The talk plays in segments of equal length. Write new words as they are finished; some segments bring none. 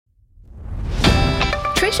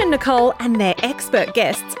Trish and Nicole and their expert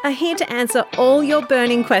guests are here to answer all your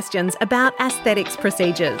burning questions about aesthetics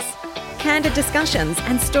procedures. Candid discussions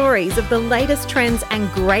and stories of the latest trends and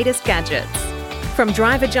greatest gadgets. From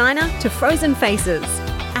dry vagina to frozen faces,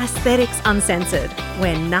 Aesthetics Uncensored,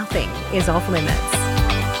 where nothing is off limits.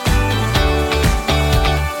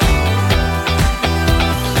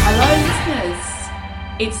 Hello listeners,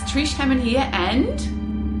 it's Trish Hammond here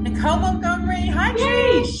and Nicole Montgomery. Hi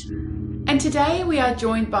Trish. And today we are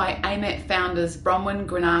joined by AMET founders Bronwyn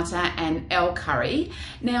Granata and Elle Curry.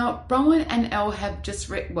 Now, Bronwyn and Elle have just,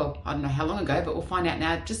 I don't know how long ago, but we'll find out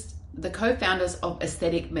now, just the co-founders of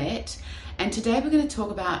Aesthetic Met. And today we're going to talk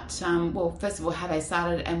about, first of all, how they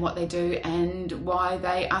started and what they do and why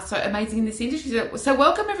they are so amazing in this industry. So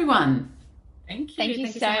welcome, everyone. Thank you. Thank you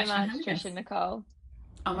so much, Trish and Nicole.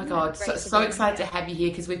 Oh my God, so excited to have you here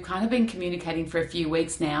because we've kind of been communicating for a few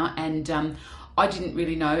weeks now, and I didn't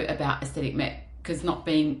really know about Aesthetic Met because not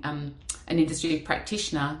being an industry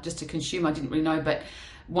practitioner, just a consumer, I didn't really know. But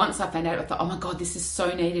once I found out, I thought, oh my God, this is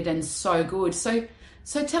so needed and so good. So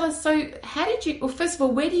tell us, how did you, well, first of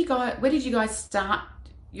all, where did you guys start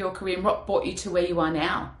your career and what brought you to where you are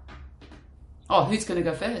now? Oh, who's going to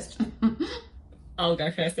go first? I'll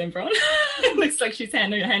go first then, Bron. It looks like she's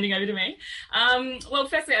handing over to me. Well,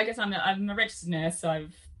 firstly, I guess I'm a registered nurse, so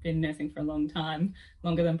I've been nursing for a long time,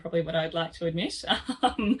 longer than probably what I'd like to admit.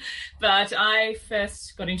 But I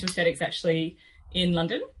first got into aesthetics actually in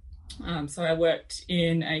London. So I worked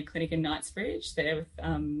in a clinic in Knightsbridge there with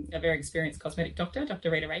a very experienced cosmetic doctor, Dr.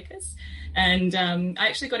 Rita Rakers. And I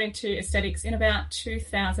actually got into aesthetics in about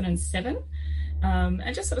 2007.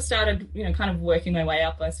 And just sort of started, kind of working my way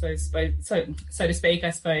up, I suppose, so to speak, I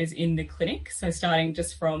suppose, in the clinic. So starting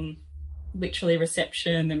just from literally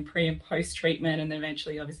reception, then pre and post treatment, and then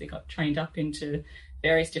eventually obviously got trained up into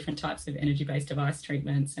various different types of energy-based device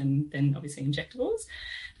treatments and then obviously injectables.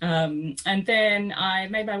 And then I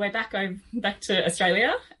made my way back to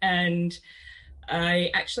Australia, and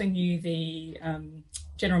I actually knew the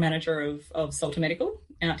general manager of Salter Medical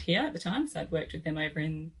out here at the time. So I'd worked with them over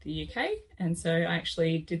in the UK. And so I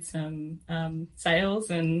actually did some sales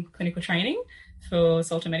and clinical training for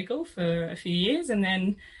Salter Medical for a few years. And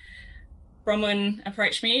then Bronwyn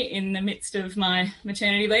approached me in the midst of my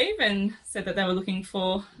maternity leave and said that they were looking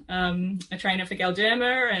for a trainer for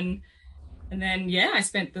Galderma. And then, I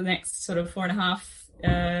spent the next sort of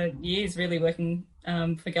 4.5 years really working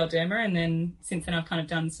for Galderma. And then since then I've kind of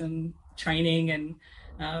done some training and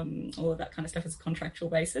all of that kind of stuff as a contractual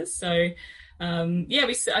basis. So,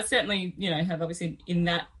 I certainly, have obviously in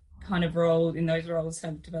that kind of role, in those roles,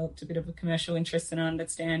 have developed a bit of a commercial interest and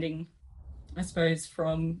understanding, I suppose,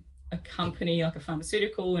 from a company like a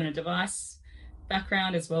pharmaceutical and a device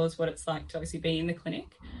background, as well as what it's like to obviously be in the clinic.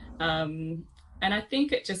 And I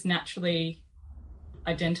think it just naturally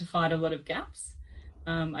identified a lot of gaps.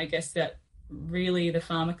 I guess that really the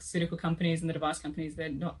pharmaceutical companies and the device companies, they're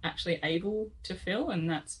not actually able to fill, and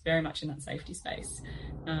that's very much in that safety space.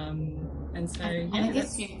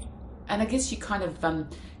 I guess you kind of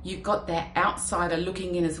you've got that outsider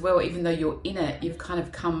looking in as well. Even though you're in it, you've kind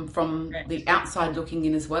of come from the outside looking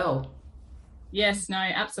in as well. Yes, no,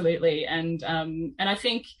 absolutely, and I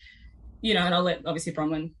think, and I'll let obviously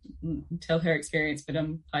Bronwyn tell her experience, but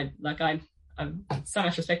I've so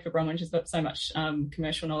much respect for Bronwyn. She's got so much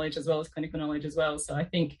commercial knowledge as well as clinical knowledge as well. So I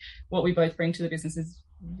think what we both bring to the business is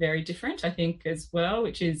very different, I think, as well,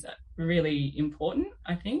 which is really important,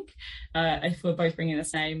 I think. If we're both bringing the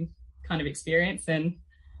same kind of experience, then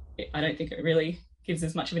I don't think it really gives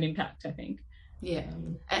as much of an impact, I think. Yeah.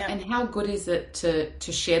 And how good is it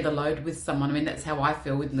to share the load with someone? I mean, that's how I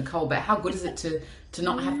feel with Nicole, but how good is it to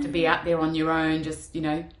not have to be out there on your own, just,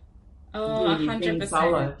 Oh,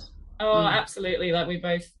 100%. Oh, absolutely. Like, we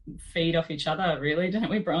both feed off each other, really, don't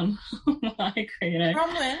we, Bron?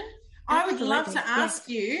 Bronwyn, I would love to ask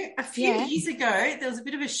you, a few years ago, there was a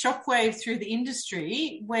bit of a shockwave through the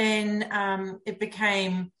industry when it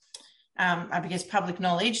became, I guess, public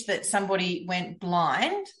knowledge that somebody went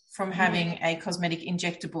blind from having a cosmetic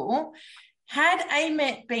injectable. Had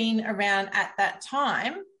AMET been around at that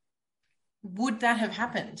time, would that have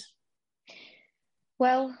happened?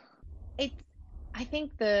 Well, I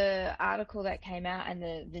think the article that came out and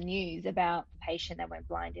the news about the patient that went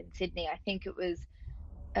blind in Sydney, I think it was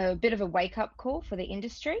a bit of a wake-up call for the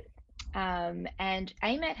industry. And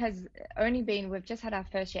AMET has only we've just had our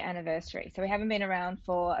first year anniversary, so we haven't been around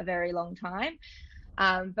for a very long time.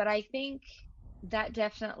 But I think that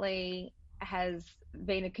definitely has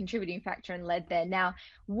been a contributing factor and led there. Now,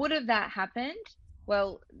 would have that happened?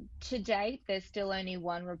 Well, to date, there's still only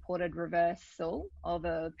one reported reversal of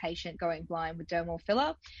a patient going blind with dermal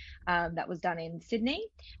filler. That was done in Sydney.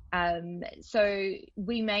 So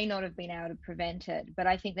we may not have been able to prevent it, but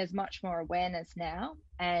I think there's much more awareness now.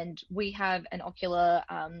 And we have an ocular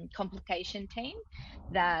complication team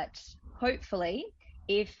that hopefully,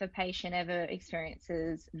 if a patient ever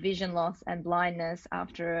experiences vision loss and blindness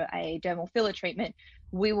after a dermal filler treatment,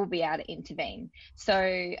 we will be able to intervene. So,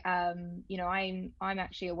 I'm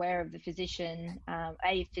actually aware of a physician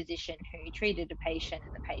who treated a patient,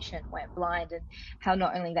 and the patient went blind, and how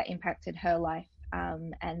not only that impacted her life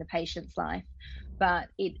and the patient's life, but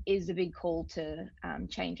it is a big call to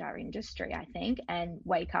change our industry, I think, and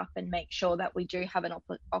wake up and make sure that we do have an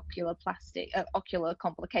ocular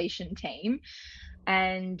complication team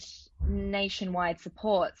and nationwide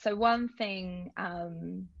support. So one thing,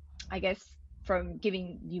 I guess, from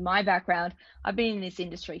giving you my background, I've been in this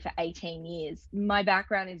industry for 18 years. My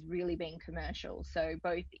background is really being commercial. So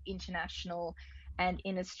both international and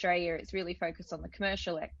in Australia, it's really focused on the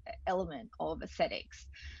commercial element of aesthetics.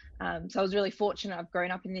 So I was really fortunate. I've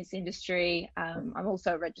grown up in this industry. I'm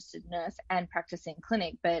also a registered nurse and practicing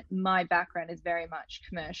clinic, but my background is very much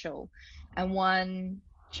commercial. And one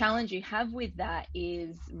challenge you have with that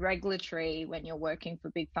is regulatory when you're working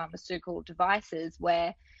for big pharmaceutical devices,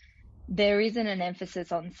 where there isn't an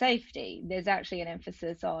emphasis on safety. There's actually an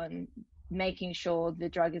emphasis on making sure the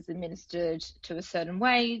drug is administered to a certain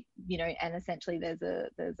way, and essentially there's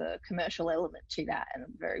a commercial element to that and a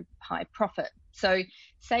very high profit. So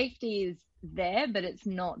safety is there, but it's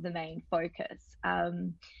not the main focus.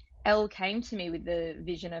 Elle came to me with the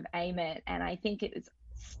vision of AMET, and I think it was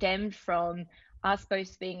stemmed from us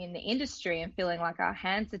both being in the industry and feeling like our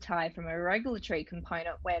hands are tied from a regulatory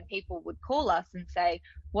component, when people would call us and say,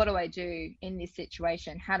 what do I do in this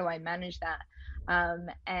situation? How do I manage that?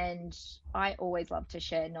 And I always love to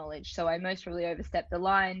share knowledge. So I most probably overstepped the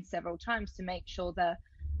line several times to make sure the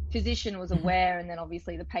physician was aware, and then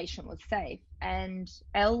obviously the patient was safe. And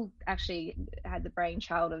Elle actually had the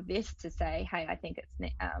brainchild of this to say, hey, I think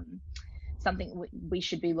it's something we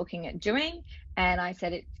should be looking at doing. And I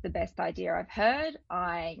said, it's the best idea I've heard.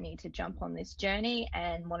 I need to jump on this journey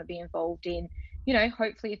and want to be involved in,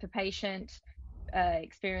 hopefully if a patient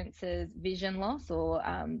experiences vision loss or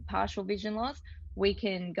partial vision loss, we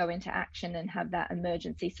can go into action and have that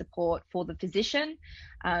emergency support for the physician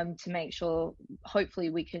to make sure hopefully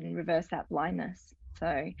we can reverse that blindness.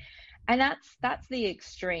 So, and that's the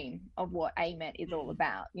extreme of what AMET is all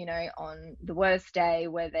about. On the worst day,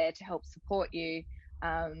 we're there to help support you.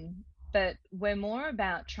 But we're more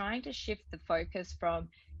about trying to shift the focus from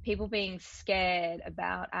people being scared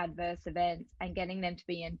about adverse events and getting them to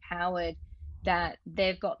be empowered that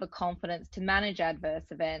they've got the confidence to manage adverse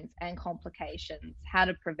events and complications, how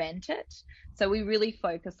to prevent it. So we really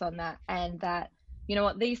focus on that, and that,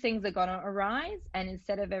 these things are going to arise, and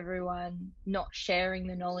instead of everyone not sharing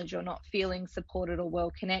the knowledge or not feeling supported or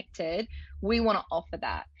well connected, we want to offer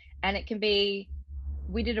that. And it can be,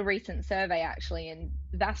 we did a recent survey actually, and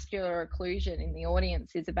vascular occlusion in the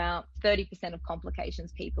audience is about 30% of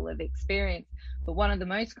complications people have experienced. But one of the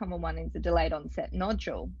most common one is a delayed onset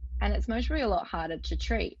nodule. And it's mostly a lot harder to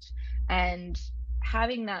treat. And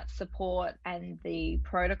having that support and the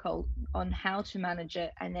protocol on how to manage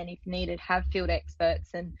it, and then if needed, have field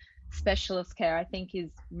experts and specialist care, I think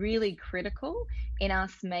is really critical in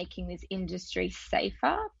us making this industry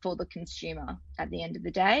safer for the consumer at the end of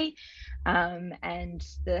the day. And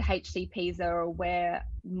the HCPs are aware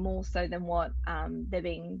more so than what they're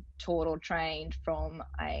being taught or trained from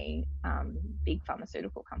a big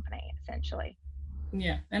pharmaceutical company, essentially.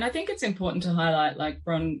 Yeah, and I think it's important to highlight, like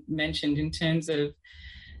Bron mentioned, in terms of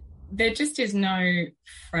there just is no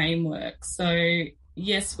framework. So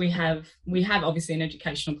yes, we have obviously an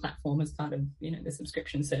educational platform as part of the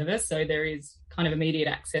subscription service. So there is kind of immediate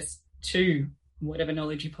access to whatever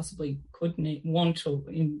knowledge you possibly could want or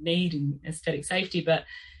need in aesthetic safety. But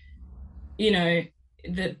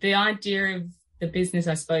the idea of the business,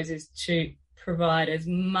 I suppose, is to provide as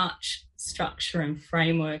much structure and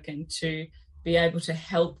framework and to be able to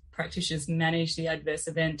help practitioners manage the adverse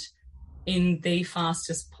event in the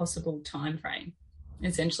fastest possible time frame,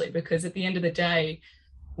 essentially, because at the end of the day,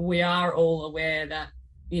 we are all aware that,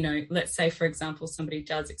 let's say, for example, somebody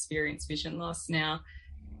does experience vision loss. Now,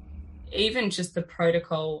 even just the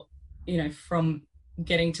protocol, from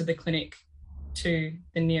getting to the clinic to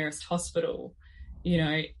the nearest hospital,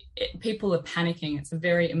 people are panicking. It's a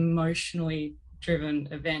very emotionally driven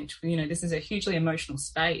event. This is a hugely emotional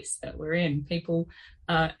space that we're in. People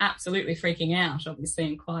are absolutely freaking out, obviously,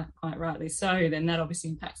 and quite rightly so. Then that obviously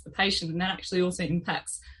impacts the patient, and that actually also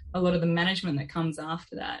impacts a lot of the management that comes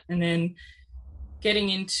after that. And then getting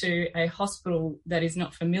into a hospital that is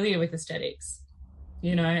not familiar with aesthetics,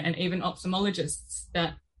 you know, and even ophthalmologists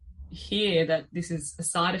that hear that this is a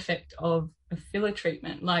side effect of a filler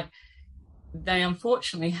treatment, like they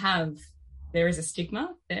unfortunately there is a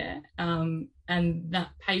stigma there, and that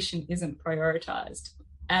patient isn't prioritised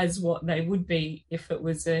as what they would be if it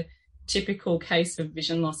was a typical case of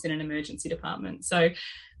vision loss in an emergency department. So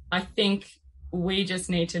I think we just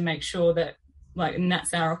need to make sure that, like, and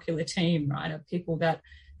that's our ocular team, right, of people that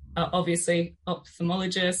are obviously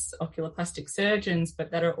ophthalmologists, oculoplastic surgeons,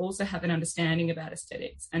 but that are also have an understanding about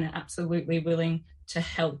aesthetics and are absolutely willing to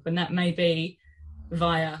help. And that may be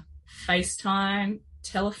via FaceTime,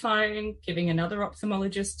 telephone, giving another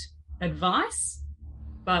ophthalmologist advice,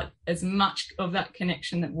 but as much of that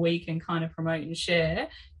connection that we can kind of promote and share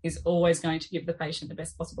is always going to give the patient the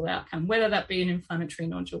best possible outcome, whether that be an inflammatory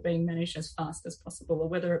nodule being managed as fast as possible, or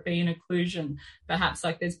whether it be an occlusion. Perhaps,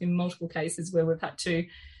 like, there's been multiple cases where we've had to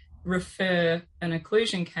refer an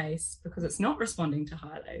occlusion case because it's not responding to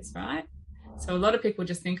Hyalase, right? So a lot of people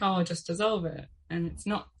just think, oh, I'll just dissolve it. And it's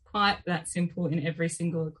not quite that simple in every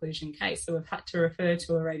single occlusion case. So we've had to refer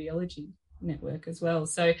to a radiology network as well.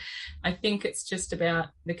 So I think it's just about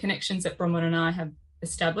the connections that Bronwyn and I have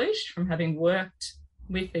established from having worked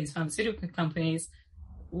with these pharmaceutical companies.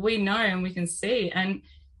 We know and we can see, and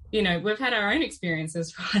you know, we've had our own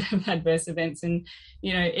experiences, right, of adverse events, and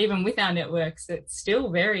you know, even with our networks, it's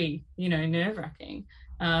still very, you know, nerve-wracking.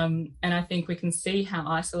 And I think we can see how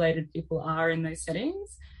isolated people are in those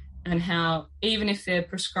settings, and how even if their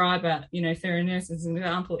prescriber, you know, if they're a nurse as an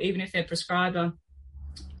example, even if their prescriber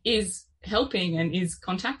is helping and is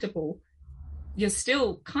contactable, you're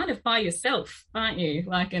still kind of by yourself, aren't you?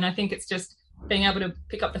 Like, and I think it's just being able to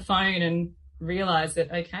pick up the phone and realize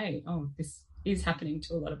that, okay, oh, this is happening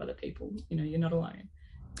to a lot of other people. You know, you're not alone.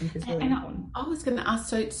 I was going to ask,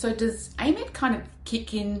 so does AMED kind of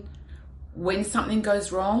kick in when something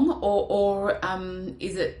goes wrong, or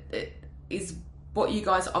is what you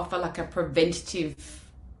guys offer like a preventative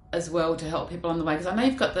as well to help people on the way? Because I know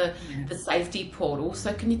you've got the safety portal,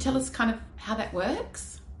 so can you tell us kind of how that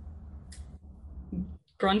works?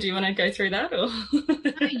 Bron, do you want to go through that? Or?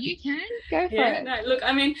 No, you can go for it. No, look,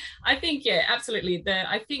 I mean, I think, absolutely.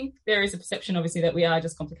 I think there is a perception, obviously, that we are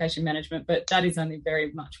just complication management, but that is only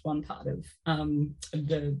very much one part of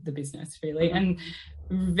the business, really. And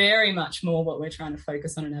very much more what we're trying to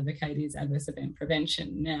focus on and advocate is adverse event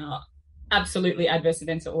prevention. Now, absolutely, adverse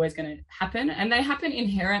events are always going to happen, and they happen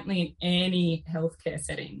inherently in any healthcare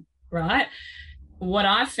setting, right? What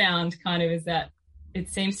I've found kind of is that it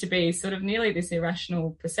seems to be sort of nearly this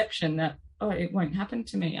irrational perception that, oh, it won't happen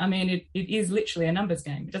to me. I mean, it is literally a numbers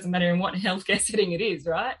game. It doesn't matter in what healthcare setting it is,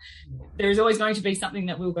 right? There is always going to be something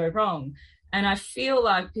that will go wrong. And I feel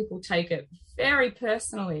like people take it very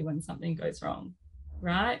personally when something goes wrong,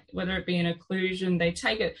 right? Whether it be an occlusion,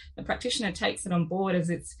 the practitioner takes it on board as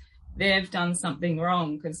they've done something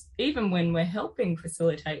wrong. Because even when we're helping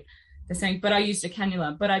facilitate, they're saying, but I used a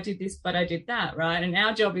cannula, but I did this, but I did that, right? And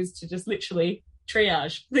our job is to just literally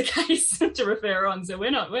triage the case to refer on. So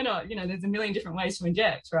we're not, you know, there's a million different ways to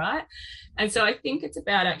inject, right? And so I think it's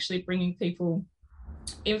about actually bringing people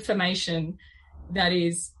information that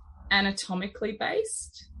is anatomically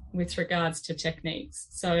based with regards to techniques.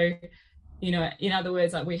 So, you know, in other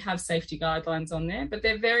words, like, we have safety guidelines on there, but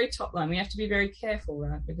they're very top line. We have to be very careful,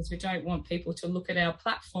 right? Because we don't want people to look at our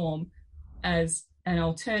platform as an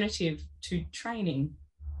alternative to training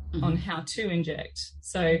on how to inject.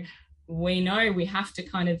 So we know we have to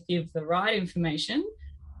kind of give the right information,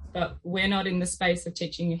 but we're not in the space of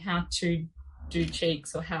teaching you how to do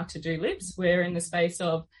cheeks or how to do lips. We're in the space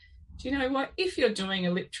of, do you know what? If you're doing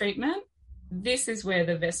a lip treatment, this is where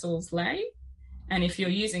the vessels lay. And if you're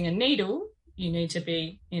using a needle, you need to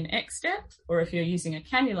be in X depth, or if you're using a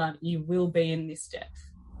cannula, you will be in this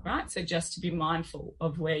depth, right? So just to be mindful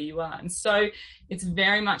of where you are. And so it's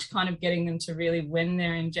very much kind of getting them to really, when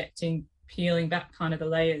they're injecting, peeling back kind of the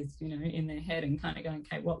layers, you know, in their head and kind of going,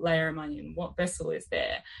 okay, what layer am I in? What vessel is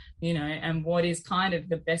there? You know, and what is kind of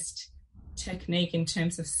the best technique in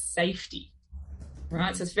terms of safety,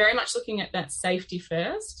 right? So it's very much looking at that safety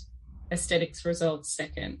first, aesthetics results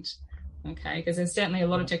second, okay? Because there's certainly a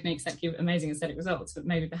lot of techniques that give amazing aesthetic results, but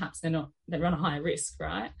maybe perhaps they run a higher risk,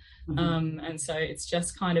 right? And so it's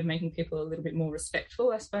just kind of making people a little bit more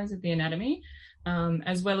respectful, I suppose, of the anatomy,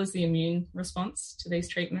 as well as the immune response to these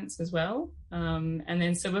treatments as well. And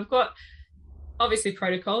then so we've got obviously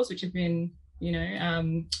protocols which have been, you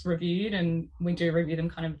know, reviewed, and we do review them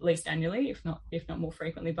kind of at least annually, if not more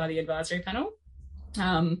frequently, by the advisory panel.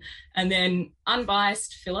 And then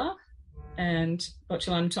unbiased filler and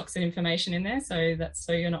botulinum toxin information in there. So that's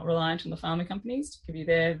so you're not reliant on the pharma companies to give you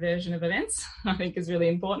their version of events, I think is really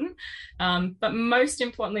important. But most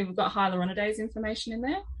importantly, we've got hyaluronidase information in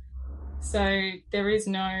there. So there is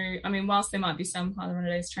no, I mean, whilst there might be some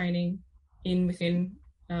hyaluronidase training within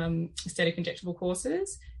aesthetic injectable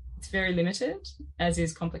courses, it's very limited, as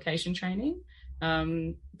is complication training,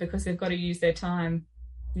 because they've got to use their time,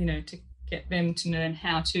 to get them to learn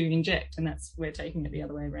how to inject, and we're taking it the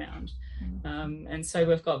other way around. And so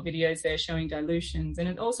we've got videos there showing dilutions,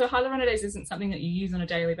 and also hyaluronidase isn't something that you use on a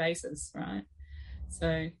daily basis, right? So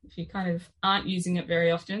if you kind of aren't using it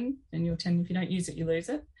very often, then if you don't use it, you lose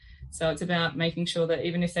it. So it's about making sure that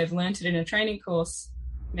even if they've learnt it in a training course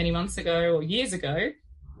many months ago or years ago,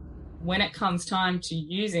 when it comes time to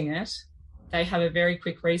using it, they have a very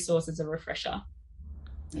quick resource as a refresher,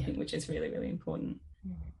 I think, which is really, really important.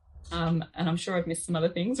 And I'm sure I've missed some other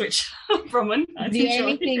things, which Bronwyn, the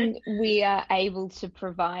only thing we are able to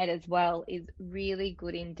provide as well is really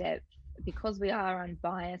good in-depth, because we are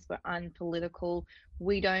unbiased, we're unpolitical,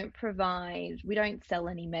 we don't sell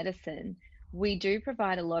any medicine. We do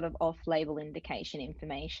provide a lot of off-label indication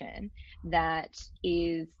information that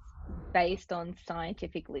is based on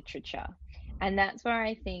scientific literature. And that's where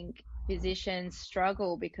I think physicians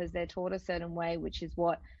struggle, because they're taught a certain way, which is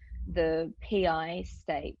what the PI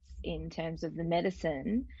states in terms of the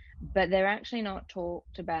medicine, but they're actually not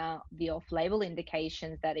talked about the off-label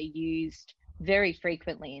indications that are used very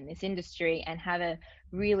frequently in this industry, and have a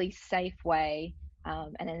really safe way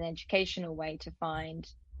and an educational way to find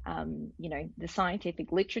the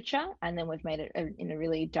scientific literature, and then we've made it in a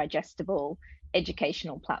really digestible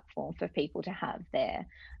educational platform for people to have there.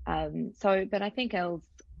 But I think Els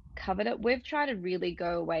covered it. We've tried to really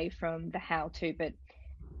go away from the how-to, but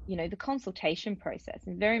the consultation process,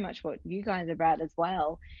 and very much what you guys are about as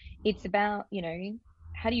well. It's about,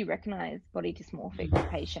 how do you recognize body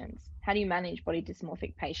dysmorphic patients? How do you manage body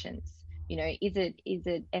dysmorphic patients? Is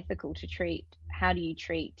it ethical to treat? How do you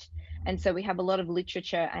treat? And so we have a lot of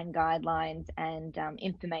literature and guidelines and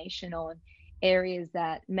information on areas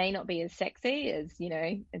that may not be as sexy as,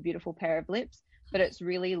 a beautiful pair of lips, but it's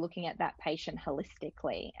really looking at that patient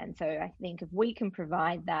holistically. And so I think if we can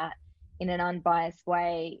provide that in an unbiased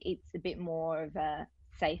way, it's a bit more of a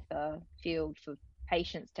safer field for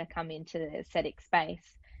patients to come into the aesthetic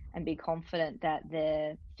space and be confident that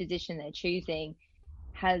the physician they're choosing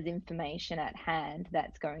has information at hand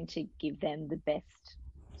that's going to give them the best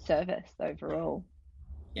service overall.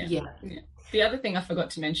 Yeah. The other thing I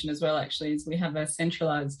forgot to mention as well, actually, is we have a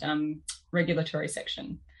centralized regulatory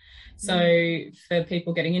section. So for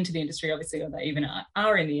people getting into the industry, obviously, or they even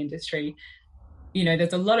are in the industry,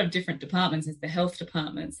 there's a lot of different departments. There's the health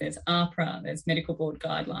departments, there's AHPRA, there's medical board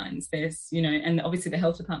guidelines, there's, and obviously the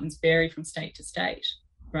health departments vary from state to state,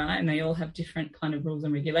 right? And they all have different kind of rules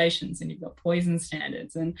and regulations, and you've got poison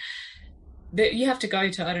standards, and you have to go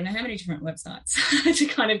to, I don't know how many different websites to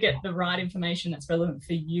kind of get the right information that's relevant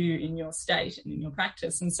for you in your state and in your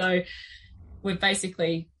practice. And so we've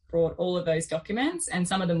basically brought all of those documents, and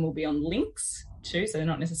some of them will be on links too, so they're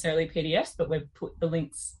not necessarily PDFs, but we've put the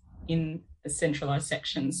links in a centralized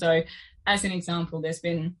section. So as an example, there's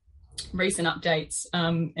been recent updates,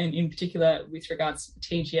 and in particular with regards to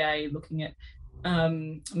TGA looking at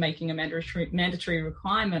making a mandatory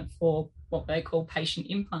requirement for what they call patient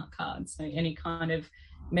implant cards. So any kind of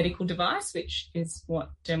medical device, which is what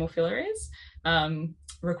dermal filler is,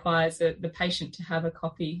 requires the patient to have a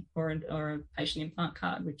copy or a patient implant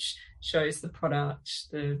card, which shows the product,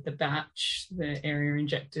 the batch, the area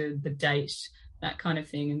injected, the date, that kind of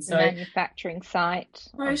thing. And so the manufacturing site.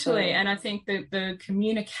 Totally. And I think that the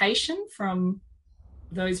communication from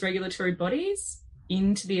those regulatory bodies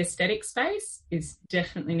into the aesthetic space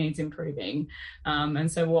definitely needs improving.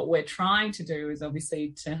 And so what we're trying to do is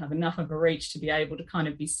obviously to have enough of a reach to be able to kind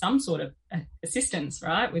of be some sort of assistance,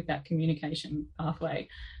 right, with that communication pathway.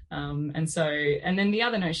 And then the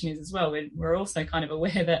other notion is as well, we're also kind of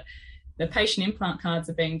aware that the patient implant cards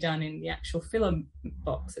are being done in the actual filler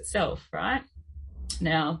box itself, right?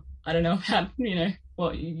 Now, I don't know about,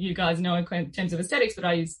 what you guys know in terms of aesthetics, but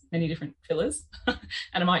I use many different fillers and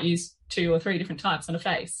I might use 2 or 3 different types on a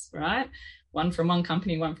face, right? One from one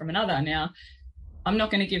company, one from another. Now, I'm not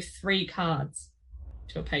going to give 3 cards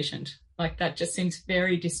to a patient. Like, that just seems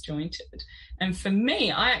very disjointed. And for me,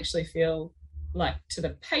 I actually feel like to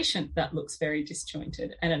the patient that looks very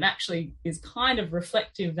disjointed, and it actually is kind of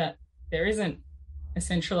reflective that there isn't a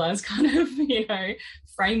centralized kind of,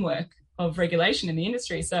 framework of regulation in the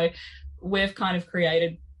industry. So we've kind of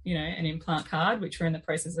created, an implant card, which we're in the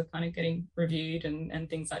process of kind of getting reviewed and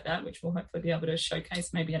things like that, which we'll hopefully be able to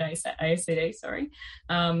showcase maybe at ASCD,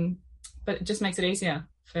 but it just makes it easier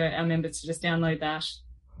for our members to just download that,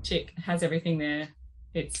 tick, has everything there.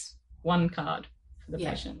 It's one card for the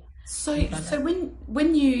patient. So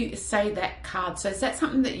when you say that card, so is that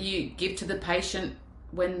something that you give to the patient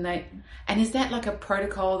when they, and is that like a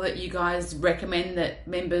protocol that you guys recommend that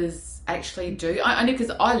members actually do? I know,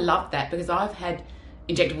 because I love that, because I've had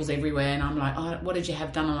injectables everywhere and I'm like, oh, what did you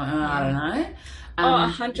have done? I'm like, oh, I don't know.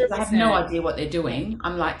 100%. I have no idea what they're doing.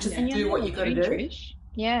 I'm like, just do what you got to do. Trish.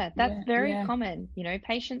 Yeah, that's very common. You know,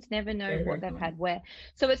 patients never know what they've had where.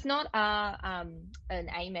 So it's not an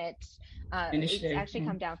AMET. It's actually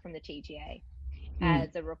come down from the TGA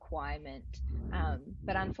as a requirement.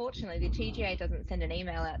 But unfortunately, the TGA doesn't send an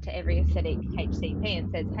email out to every aesthetic HCP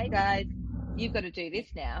and says, hey guys, you've got to do this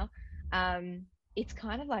now. It's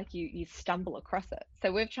kind of like you stumble across it.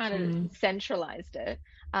 So we've tried to centralized it.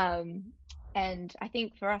 And I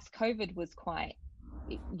think for us, COVID was quite,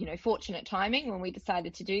 fortunate timing when we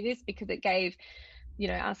decided to do this, because it gave,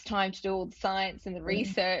 us time to do all the science and the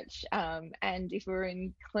research. And if we were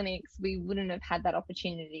in clinics, we wouldn't have had that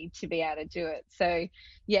opportunity to be able to do it. So,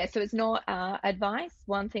 so it's not advice.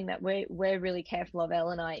 One thing that we're really careful of, Elle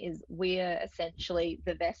and I, is we're essentially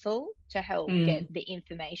the vessel to help get the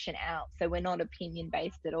information out. So we're not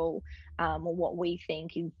opinion-based at all, or what we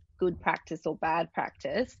think is good practice or bad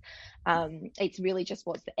practice. It's really just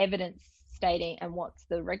what's the evidence stating and what's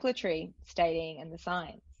the regulatory stating and the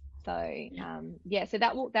science. So so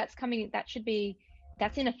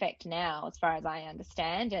that's in effect now, as far as I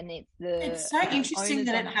understand, and it's so interesting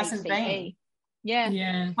that it hasn't been.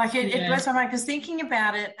 Like it blows my mind, because thinking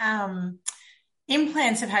about it,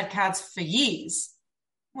 implants have had cards for years.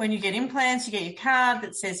 When you get implants, you get your card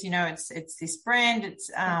that says, it's this brand, it's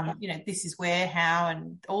this is where, how,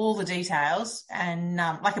 and all the details, and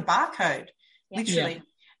like a barcode, literally.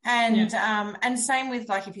 And same with,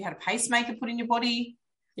 like, if you had a pacemaker put in your body,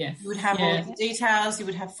 you would have all of the details, you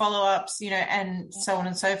would have follow-ups, and so on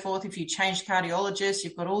and so forth. If you changed cardiologists,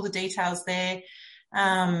 you've got all the details there.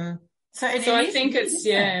 So I think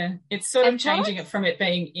it's sort of changing it from it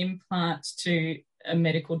being implant to a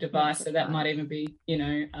medical device. So that might even be,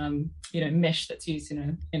 mesh that's used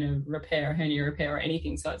in a repair, hernia repair, or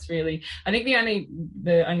anything. So it's really, I think the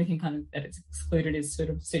only thing kind of that it's excluded is sort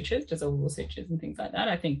of sutures, dissolvable sutures and things like that.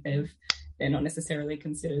 I think they're not necessarily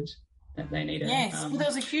considered that they need well, there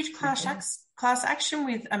was a huge class action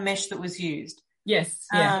with a mesh that was used. Yes.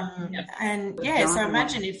 And so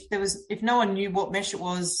imagine if no one knew what mesh it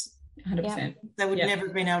was, 100%. They would never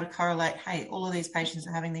have been able to correlate, hey, all of these patients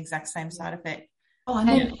are having the exact same side effect. Oh, and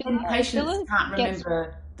then patients can't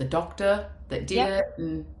remember the doctor that did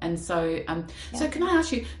it, and so so can I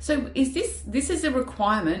ask you, so is this is a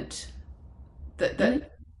requirement that from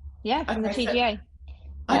the TGA.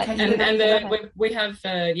 And we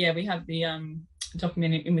have the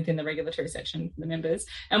document within the regulatory section for the members,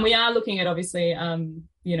 and we are looking at obviously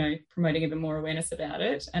promoting even more awareness about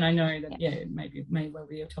it. And I know that it may well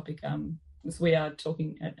be a topic as we are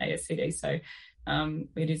talking at ASCD, so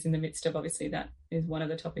it is in the midst of, obviously that is one of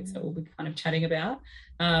the topics that we'll be kind of chatting about,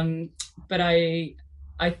 but I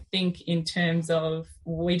think in terms of,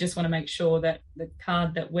 we just want to make sure that the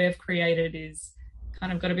card that we've created is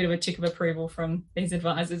kind of got a bit of a tick of approval from these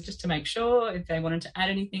advisors, just to make sure if they wanted to add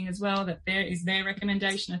anything as well, that there is their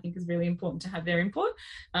recommendation. I think is really important to have their input.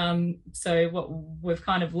 So what we've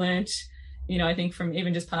kind of learnt, I think from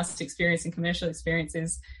even just past experience and commercial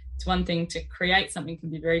experiences, it's one thing to create something can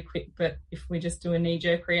be very quick, but if we just do a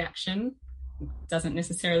knee-jerk reaction, it doesn't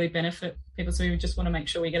necessarily benefit people. So we just want to make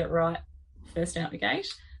sure we get it right first out the gate,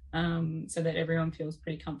 so that everyone feels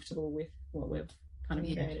pretty comfortable with what we've kind of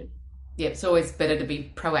created. Yeah, it's always better to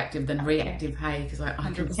be proactive than reactive, hey, because I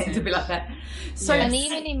 100% to be like that. So, and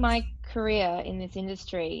even in my career in this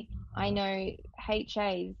industry, I know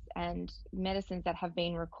HAs and medicines that have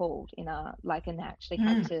been recalled and actually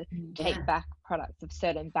had to take back products of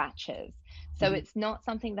certain batches. So it's not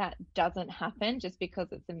something that doesn't happen just because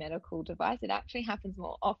it's a medical device. It actually happens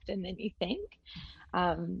more often than you think.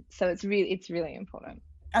 So it's really important.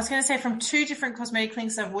 I was going to say, from 2 different cosmetic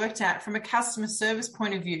clinics I've worked at, from a customer service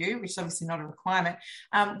point of view, which is obviously not a requirement,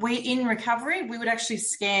 we in recovery, we would actually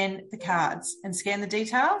scan the cards and scan the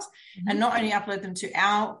details, and not only upload them to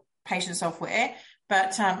our patient software,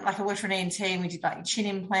 but like I worked for an ENT and we did like chin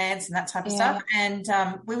implants and that type of stuff. And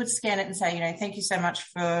we would scan it and say, thank you so much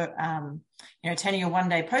for, attending your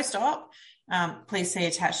 1-day post-op. Please see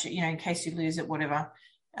attached, in case you lose it, whatever.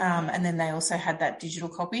 And then they also had that digital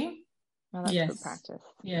copy. Well, that's good practice.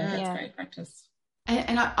 Yeah, that's great practice.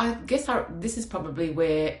 And I guess this is probably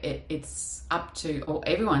where it's up to, or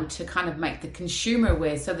everyone, to kind of make the consumer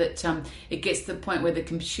aware, so that it gets to the point where the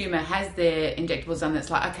consumer has their injectables done. That's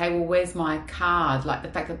like, okay, well, where's my card? Like the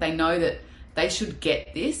fact that they know that they should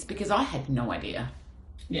get this, because I had no idea.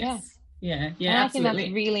 Yes. Yeah, and I think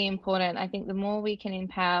that's really important. I think the more we can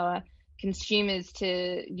empower consumers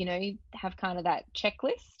to, have kind of that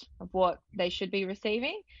checklist of what they should be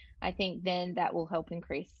receiving, I think then that will help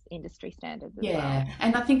increase industry standards as well. Yeah,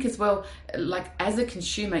 and I think as well, like as a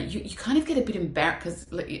consumer, you kind of get a bit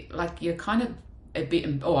embarrassed, because like you're kind of a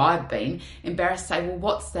bit, or I've been embarrassed to say, well,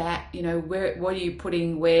 what's that? What are you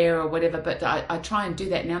putting where or whatever? But I try and do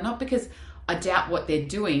that now, not because I doubt what they're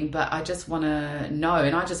doing, but I just want to know,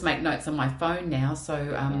 and I just make notes on my phone now. So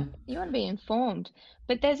you want to be informed,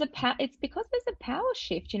 but it's because there's a power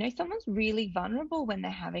shift. Someone's really vulnerable when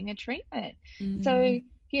they're having a treatment. Mm-hmm. So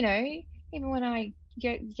even when I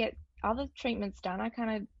get other treatments done, I kind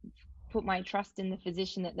of put my trust in the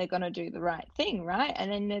physician that they're going to do the right thing, right?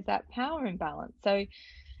 And then there's that power imbalance. So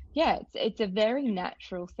yeah, it's a very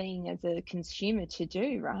natural thing as a consumer to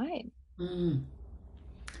do, right? Mm.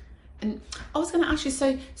 And I was going to ask you,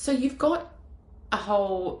 so you've got a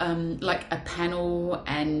whole like a panel,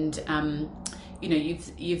 and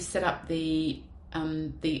you've set up the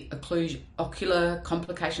ocular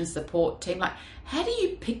complication support team. Like, how do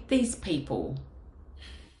you pick these people?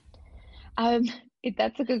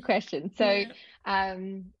 That's a good question. So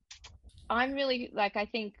I'm really, I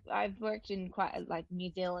think I've worked in quite New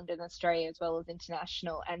Zealand and Australia as well as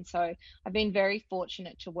international, and so I've been very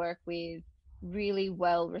fortunate to work with really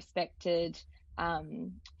well respected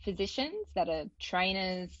physicians that are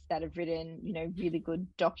trainers, that have written really good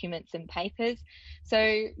documents and papers.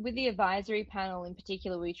 So with the advisory panel in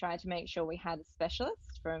particular, we tried to make sure we had a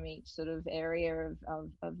specialist from each sort of area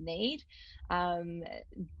of need,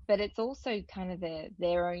 but it's also kind of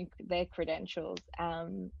their credentials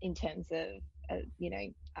in terms of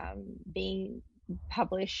being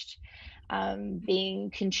published, being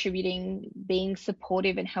contributing, being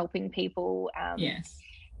supportive and helping people. Yes.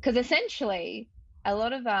 Because essentially, a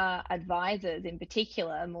lot of our advisors in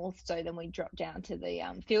particular, more so than we drop down to the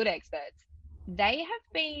field experts, they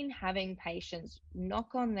have been having patients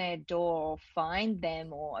knock on their door or find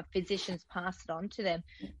them, or a physician's passed it on to them,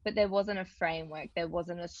 but there wasn't a framework, there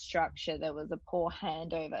wasn't a structure, there was a poor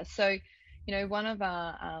handover. So, one of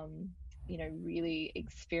our, really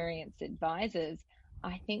experienced advisors,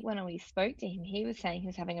 I think when we spoke to him, he was saying he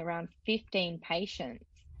was having around 15 patients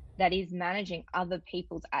that is managing other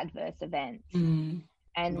people's adverse events. And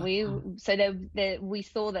wow. we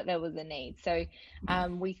saw that there was a need. So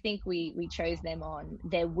we think we chose them on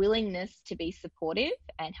their willingness to be supportive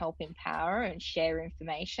and help empower and share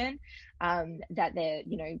information, that they're,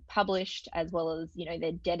 published, as well as,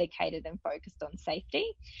 they're dedicated and focused on safety.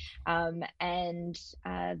 And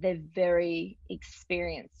they're very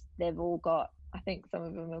experienced. They've all got, I think some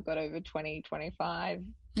of them have got over 20, 25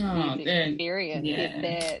 experience.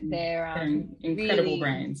 Yeah. They're incredible really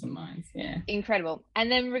brains and minds. Yeah, incredible. And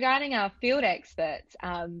then regarding our field experts,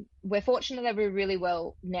 we're fortunate that we're really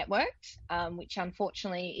well networked, which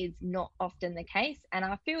unfortunately is not often the case. And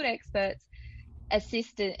our field experts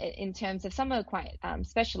assist in terms of, some are quite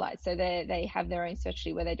specialized, so they have their own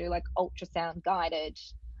specialty where they do ultrasound guided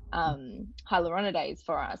hyaluronidase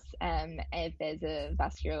for us, if there's a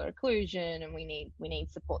vascular occlusion and we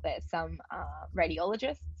need support there. Some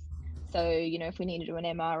radiologists, so if we need to do an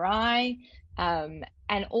MRI,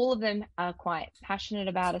 and all of them are quite passionate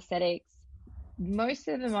about aesthetics. Most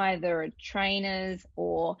of them either are trainers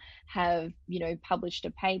or have published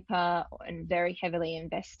a paper and very heavily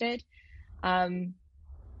invested, and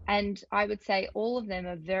I would say all of them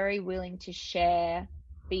are very willing to share,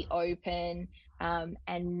 be open,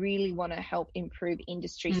 and really want to help improve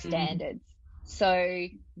industry standards. So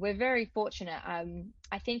we're very fortunate.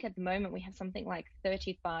 I think at the moment we have something like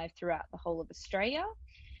 35 throughout the whole of Australia.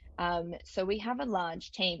 So we have a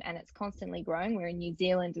large team, and it's constantly growing. We're in New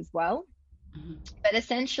Zealand as well. But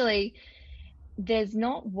essentially, there's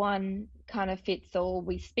not one kind of fits all.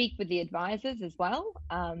 We speak with the advisors as well,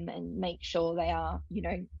 and make sure they are,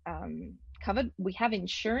 covered. We have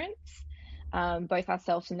insurance, both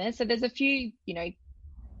ourselves and theirs. So there's a few,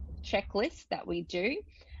 checklists that we do,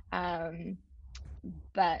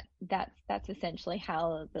 but that's essentially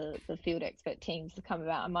how the field expert teams come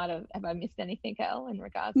about. Have I missed anything, Elle, in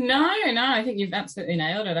regards to No, I think you've absolutely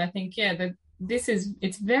nailed it. I think,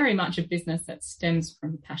 it's very much a business that stems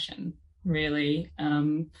from passion, really.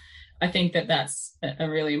 I think that's a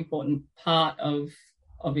really important part of,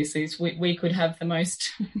 obviously, we could have the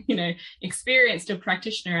most, experienced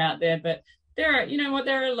practitioner out there, but there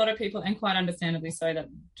are a lot of people, and quite understandably so, that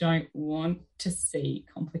don't want to see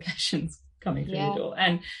complications coming through the door.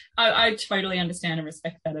 And I totally understand and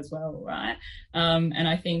respect that as well, right? And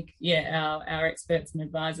I think, our experts and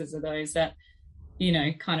advisors are those that,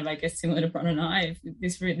 kind of, I guess, similar to Bron and I,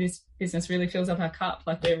 this business really fills up our cup.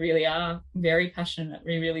 Like, we really are very passionate.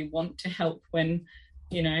 We really want to help when,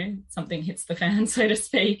 something hits the fan, so to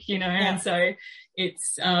speak, and so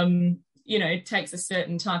it's, it takes a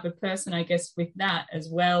certain type of person, I guess, with that, as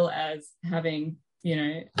well as having,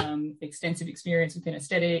 extensive experience within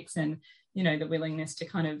aesthetics and, the willingness to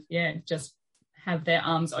kind of, just have their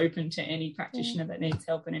arms open to any practitioner that needs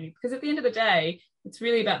help because at the end of the day, it's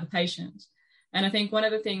really about the patient. And I think one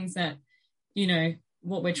of the things that,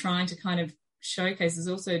 what we're trying to kind of showcase is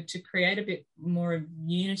also to create a bit more of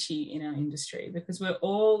unity in our industry, because we're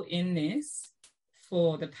all in this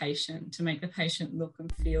for the patient, to make the patient look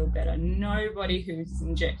and feel better. Nobody who's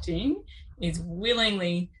injecting is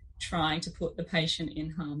willingly trying to put the patient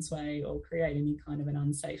in harm's way or create any kind of an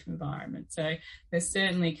unsafe environment. So there's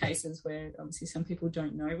certainly cases where obviously some people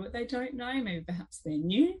don't know what they don't know. Maybe perhaps they're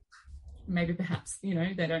new. Maybe perhaps,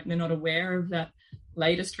 they're not aware of that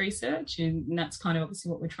latest research. And that's kind of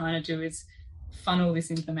obviously what we're trying to do, is funnel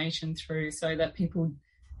this information through so that people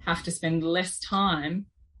have to spend less time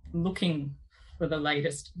looking for the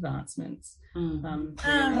latest advancements.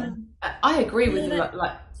 I agree with you,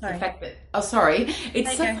 like the fact that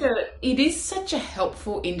it is such a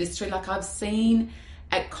helpful industry. Like, I've seen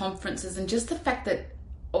at conferences, and just the fact that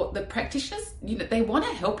the practitioners, they want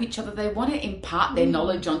to help each other, they want to impart their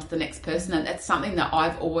knowledge onto the next person, and that's something that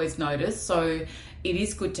I've always noticed. So it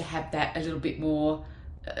is good to have that a little bit more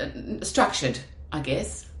structured, I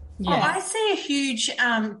guess. Yeah. I see a huge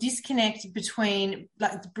disconnect between,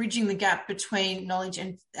 like, bridging the gap between knowledge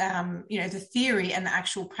and, the theory and the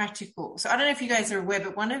actual practical. So I don't know if you guys are aware,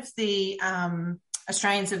 but one of the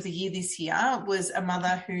Australians of the Year this year was a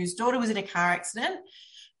mother whose daughter was in a car accident.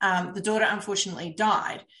 The daughter unfortunately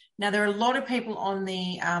died. Now, there are a lot of people on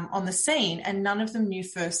the scene, and none of them knew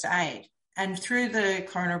first aid. And through the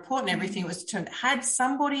coroner report and everything, it was determined, had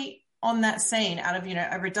somebody on that scene out of,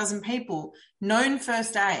 over a dozen people known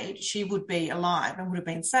first aid, she would be alive and would have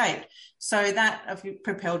been saved. So that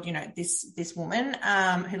propelled, this woman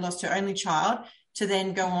who lost her only child to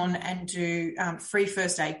then go on and do free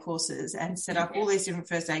first aid courses and set up all these different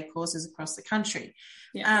first aid courses across the country.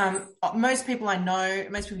 Most people I know,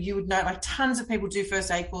 most people you would know, like, tons of people do first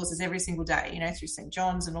aid courses every single day, through St.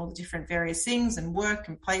 John's and all the different various things and work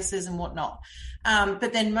and places and whatnot.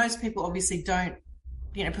 But then most people obviously don't,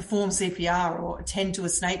 perform CPR or attend to a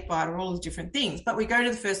snake bite or all the different things. But we go to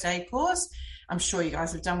the first aid course. I'm sure you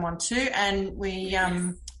guys have done one too. And we've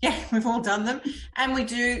all done them. And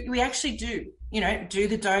we actually do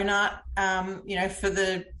the donut, for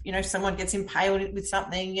the, someone gets impaled with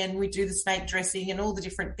something, and we do the snake dressing and all the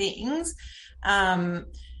different things.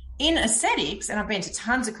 In aesthetics, and I've been to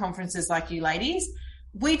tons of conferences like you ladies,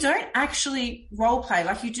 we don't actually role play.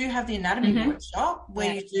 Like, you do have the anatomy workshop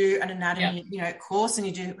where you do an anatomy, course, and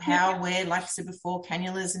you do where, like I said before,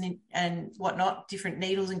 cannulas and whatnot, different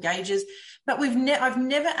needles and gauges. But I've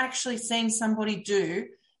never actually seen somebody do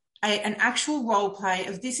an actual role play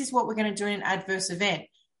of, this is what we're going to do in an adverse event.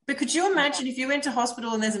 But could you imagine if you went to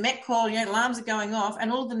hospital and there's a met call, alarms are going off,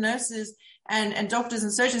 and all the nurses and doctors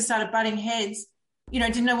and surgeons started butting heads,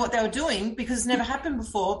 didn't know what they were doing because it's never happened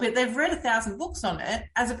before, but they've read 1,000 books on it,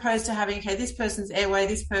 as opposed to having, this person's airway,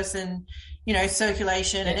 this person,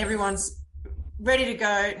 circulation, and everyone's ready to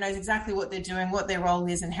go, knows exactly what they're doing, what their role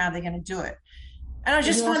is, and how they're going to do it. And I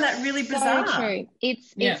just find that really bizarre. So true.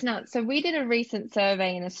 It's not. So we did a recent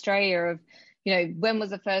survey in Australia of, when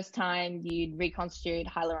was the first time you'd reconstituted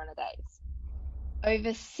hyaluronidase?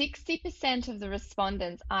 Over 60% of the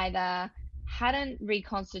respondents either hadn't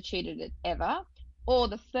reconstituted it ever, or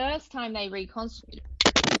the first time they reconstituted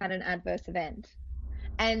had an adverse event.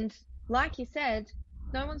 And like you said,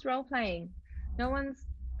 no one's role playing, no one's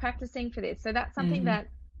practicing for this. So that's something that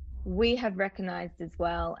we have recognized as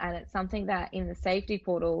well, and it's something that in the safety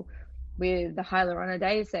portal with the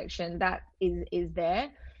hyaluronidase section that is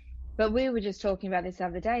there. But we were just talking about this the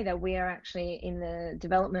other day, that we are actually in the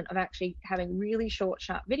development of actually having really short,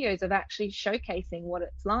 sharp videos of actually showcasing what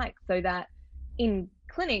it's like, so that in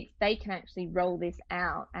clinics they can actually roll this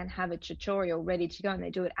out and have a tutorial ready to go, and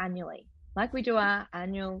they do it annually, like we do our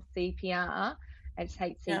annual CPR at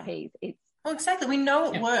HCPs. Well, exactly. We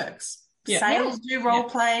know it works. Sales do role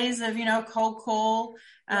plays of, cold call.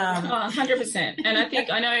 100%. And I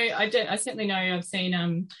think I certainly know I've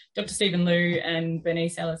seen Dr. Stephen Liu and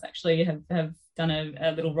Bernice Ellis actually have done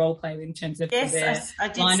a little role play in terms of yes, their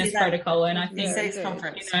blindness protocol, and I think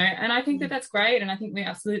and I think that's great, and I think we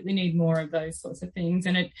absolutely need more of those sorts of things.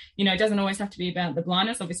 And it doesn't always have to be about the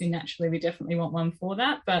blindness. Obviously, naturally, we definitely want one for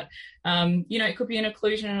that, but it could be an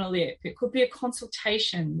occlusion in a lip, it could be a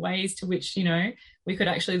consultation, ways to which we could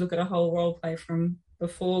actually look at a whole role play from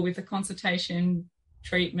before with the consultation,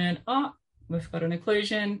 treatment. We've got an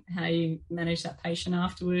occlusion, how you manage that patient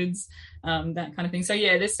afterwards, that kind of thing. So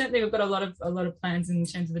we've got a lot of plans in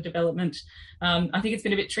terms of the development. I think it's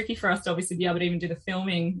been a bit tricky for us to obviously be able to even do the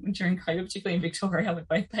filming during COVID, particularly in Victoria.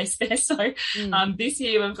 We're both based there, so this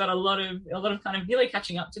year we've got a lot of kind of really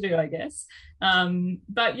catching up to do, I guess.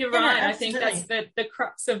 But you're right. I think that's the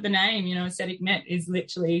crux of the name. Aesthetic Met is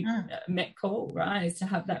literally Met call, right? Is to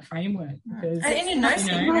have that framework. Because,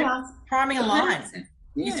 priming a line.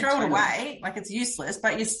 You throw it away like it's useless,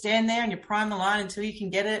 but you stand there and you prime the line until you can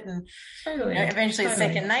get it, and eventually it's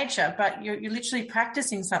second nature. But you're literally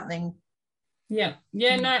practicing something. Yeah, no,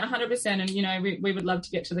 100%. And we would love to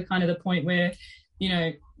get to the kind of the point where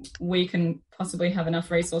we can possibly have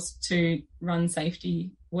enough resource to run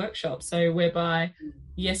safety workshops. So whereby,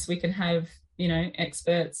 yes, we can have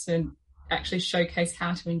experts and actually showcase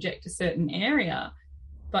how to inject a certain area,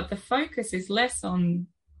 but the focus is less on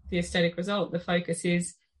the aesthetic result. The focus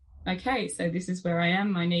is, okay, so this is where I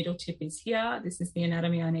am, my needle tip is here, this is the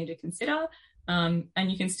anatomy I need to consider, and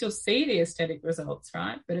you can still see the aesthetic results,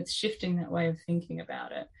 right? But it's shifting that way of thinking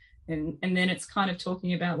about it, and then it's kind of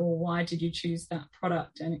talking about, well, why did you choose that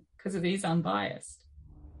product? And because it is unbiased,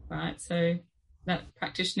 right? So that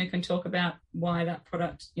practitioner can talk about why that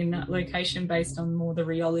product in that location based on more the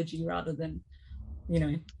rheology rather than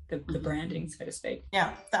the branding, so to speak.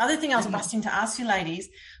 Yeah. The other thing I was busting to ask you ladies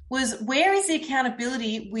was, where is the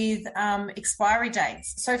accountability with expiry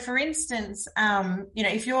dates? So, for instance,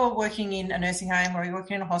 if you're working in a nursing home or you're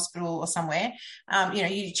working in a hospital or somewhere,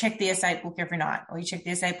 you check the S8 book every night, or you check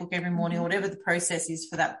the S8 book every morning, or whatever the process is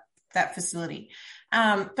for that facility.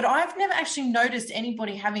 But I've never actually noticed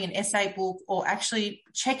anybody having an S8 book or actually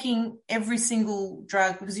checking every single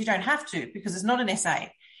drug, because you don't have to, because it's not an S8.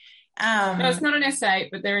 No, it's not an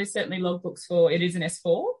S8, but there is certainly logbooks for it. Is an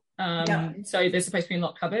S4. So they're supposed to be in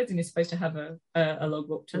locked cupboards, and you're supposed to have a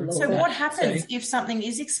logbook to record. So what happens if something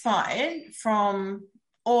is expired from,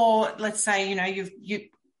 or let's say you've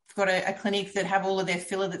got a clinic that have all of their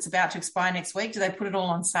filler that's about to expire next week? Do they put it all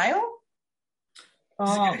on sale?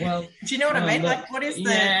 Oh, well, do you know what I mean? Like, what is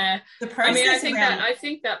the process? I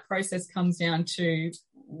think that process comes down to,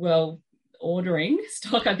 ordering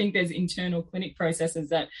stock. I think there's internal clinic processes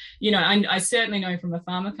that, I certainly know from a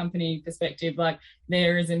pharma company perspective, like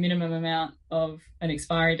there is a minimum amount of an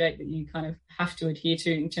expiry date that you kind of have to adhere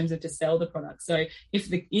to in terms of to sell the product. So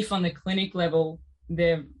if on the clinic level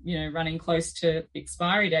they're, running close to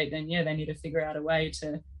expiry date, then they need to figure out a way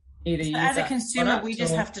to either use as a consumer, we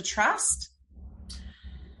just have to trust.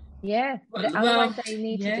 Yeah. Otherwise they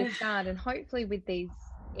need to discard, and hopefully with these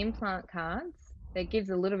implant cards, that gives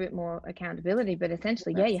a little bit more accountability, but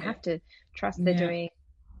essentially, you have to trust they're doing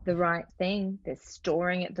the right thing. They're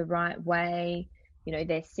storing it the right way.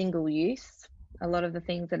 They're single use, a lot of the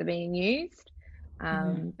things that are being used.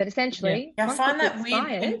 But essentially, I find that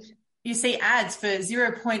weird. You see ads for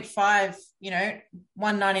 0.5, $199,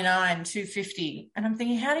 $250. And I'm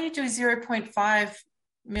thinking, how do you do a 0.5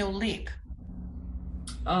 mil lip?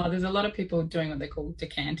 Oh, there's a lot of people doing what they call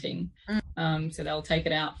decanting. So they'll take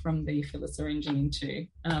it out from the filler syringe and into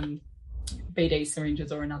BD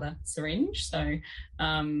syringes or another syringe. So,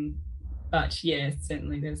 but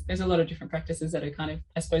certainly there's a lot of different practices that are kind of,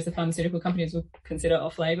 I suppose the pharmaceutical companies would consider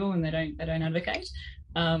off-label, and they don't advocate.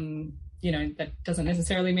 That doesn't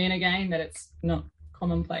necessarily mean, again, that it's not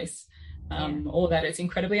commonplace. Or that it's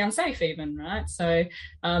incredibly unsafe even, right? So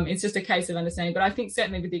it's just a case of understanding. But I think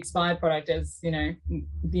certainly with the expired product, as the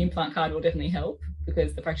implant card will definitely help,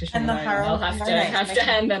 because the practitioner will have to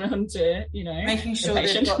hand that on to, making sure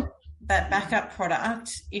they've got that backup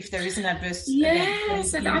product if there is an adverse event.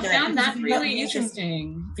 So I found that really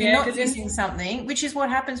interesting. If you're not using something, which is what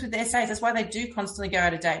happens with the S8s, that's why they do constantly go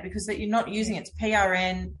out of date, because that you're not using it. It's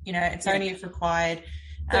PRN, it's only if required.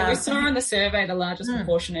 So we saw on the survey the largest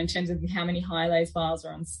proportion in terms of how many Hyalase vials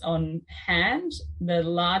are on hand. The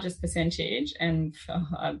largest percentage, and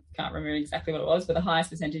I can't remember exactly what it was, but the highest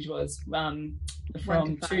percentage was from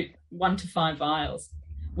 1 to 5 vials,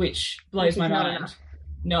 which blows my mind. Enough.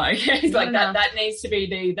 No, it's like that needs to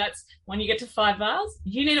be that's when you get to 5 vials,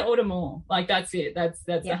 you need to order more. Like that's it. That's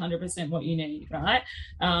 100% what you need, right?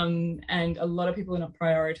 And a lot of people are not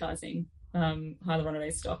prioritizing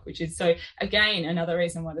hyaluronidase stock, which is, so again, another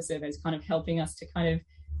reason why the survey is kind of helping us to kind of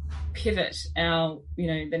pivot our,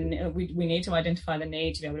 we need to identify the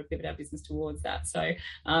need to be able to pivot our business towards that. So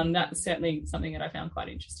that's certainly something that I found quite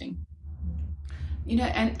interesting.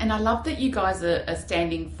 And I love that you guys are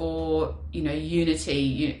standing for,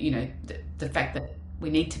 unity, the fact that we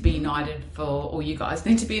need to be united or you guys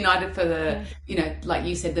need to be united for the, like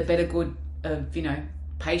you said, the better good of,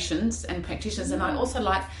 patients and practitioners. And I also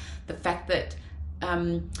like the fact that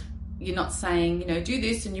you're not saying, do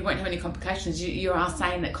this and you won't have any complications. You are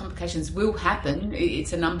saying that complications will happen.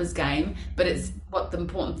 It's a numbers game, but it's what the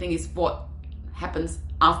important thing is what happens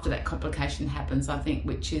after that complication happens, I think,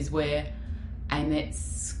 which is where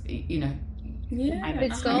AMET's,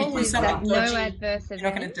 the goal is that no adverse event.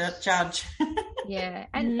 You're not going to judge. Yeah,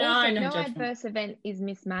 and also no adverse event is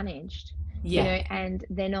mismanaged. Yeah. And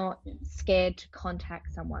they're not scared to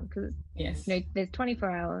contact someone because there's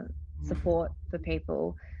 24-hour support for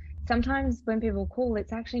people. Sometimes when people call,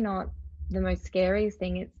 it's actually not the most scariest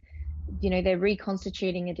thing. It's, they're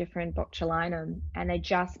reconstituting a different botulinum and they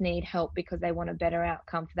just need help because they want a better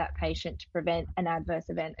outcome for that patient to prevent an adverse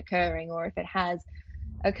event occurring. Or if it has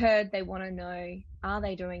occurred, they want to know, are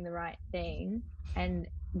they doing the right thing? And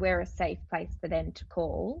we're a safe place for them to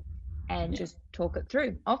call and just talk it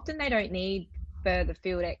through. Often they don't need further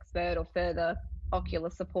field expert or further ocular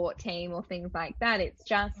support team or things like that. It's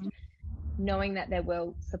just knowing that they're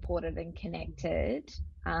well supported and connected.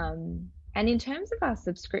 And in terms of our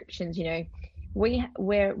subscriptions,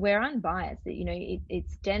 we're unbiased.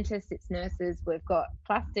 It's dentists, it's nurses. We've got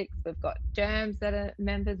plastics, we've got derms that are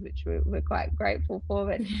members, which we're quite grateful for.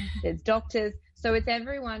 But there's doctors, so it's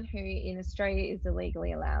everyone who in Australia is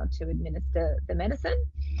illegally allowed to administer the medicine.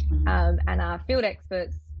 And our field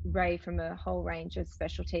experts ray from a whole range of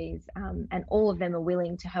specialties, and all of them are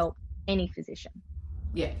willing to help any physician.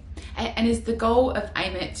 Yeah. And is the goal of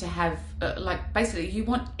AMET to have, basically you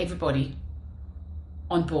want everybody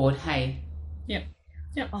on board, hey?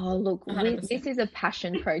 Yep. Oh, look, this is a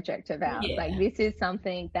passion project of ours. This is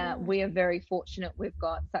something that we are very fortunate. We've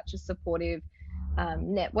got such a supportive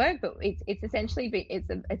network, but it's essentially,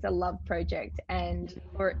 it's a love project. And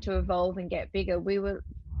for it to evolve and get bigger, we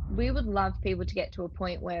would love people to get to a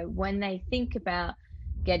point where when they think about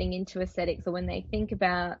getting into aesthetics or when they think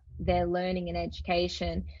about their learning and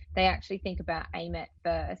education, they actually think about AMET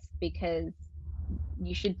first, because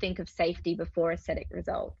you should think of safety before aesthetic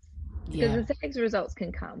results. Because aesthetics results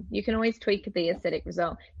can come. You can always tweak the aesthetic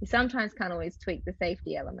result. You sometimes can't always tweak the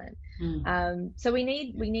safety element. So we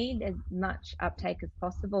need as much uptake as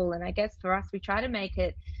possible. And I guess for us, we try to make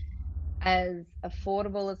it as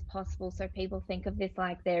affordable as possible, so people think of this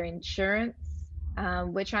like their insurance.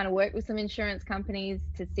 We're trying to work with some insurance companies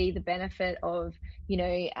to see the benefit of,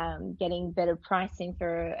 getting better pricing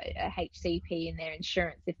for a HCP in their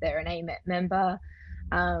insurance if they're an AMET member.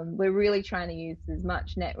 We're really trying to use as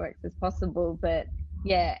much networks as possible, but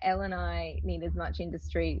Elle and I need as much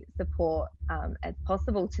industry support as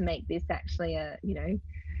possible to make this actually a,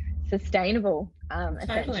 sustainable,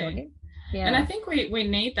 essentially. Yeah. And I think we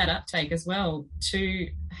need that uptake as well to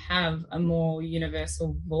have a more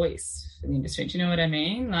universal voice for the industry. Do you know what I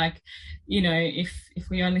mean? Like, if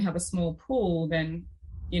we only have a small pool, then,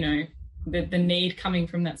 the need coming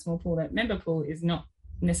from that small pool, that member pool, is not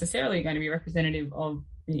necessarily going to be representative of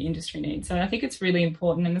the industry needs. So I think it's really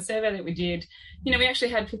important. And the survey that we did, we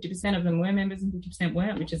actually had 50% of them were members and 50%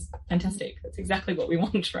 weren't, which is fantastic. That's exactly what we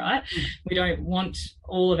want, right? We don't want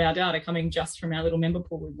all of our data coming just from our little member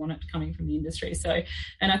pool. We want it coming from the industry. So,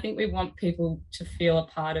 and I think we want people to feel a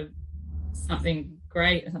part of something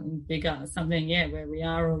great, something bigger, something, where we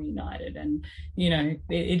are all united. And,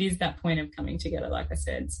 it is that point of coming together, like I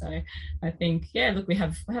said. So I think, look, we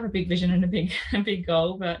have a big vision and a big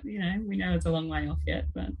goal, but, we know it's a long way off yet.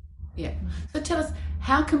 But yeah. So tell us,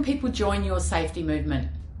 how can people join your safety movement?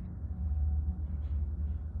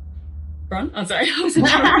 Bron? I'm sorry. It's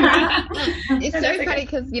so funny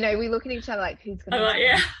because, we look at each other like, who's going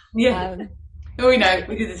to... Yeah. We know,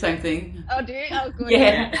 we do the same thing. Oh, do you? Oh, good.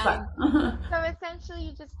 Yeah. So essentially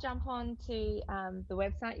you just jump on to the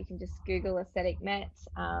website. You can just Google Aesthetic Met,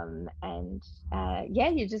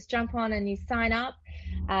 you just jump on and you sign up.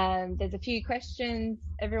 There's a few questions.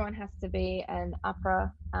 Everyone has to be an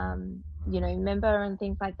APRA member and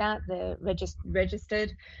things like that. They're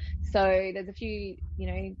registered. So there's a few,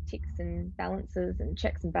 ticks and balances and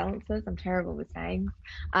checks and balances. I'm terrible with saying.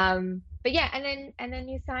 But and then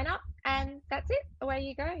you sign up and that's it. Away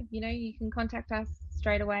you go. You can contact us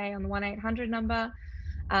straight away on the 1-800 number.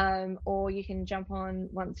 or you can jump on,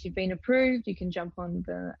 once you've been approved, you can jump on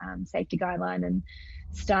the safety guideline and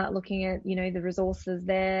start looking at, you know, the resources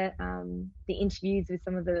there, the interviews with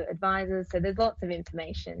some of the advisors. So there's lots of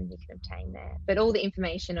information you can obtain there, but all the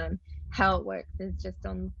information on how it works is just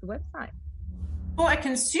on the website. For a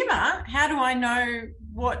consumer, how do I know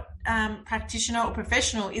what practitioner or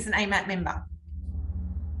professional is an AMAT member?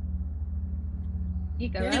 You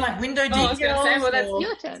go. Really, like window I was going to say, well, that's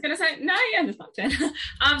your turn. I was going to say, no, yeah, it's my turn.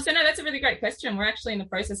 So no, that's a really great question. We're actually in the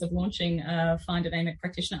process of launching Find an AMAT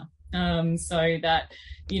Practitioner, so that,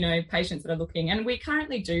 you know, patients that are looking, and we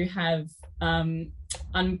currently do have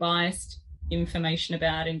unbiased information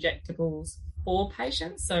about injectables for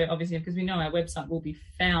patients. So obviously, because we know our website will be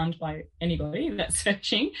found by anybody that's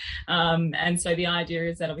searching. And so the idea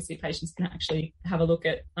is that obviously patients can actually have a look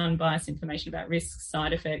at unbiased information about risks,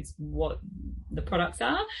 side effects, what the products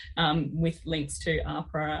are, with links to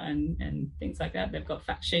AHPRA and things like that. They've got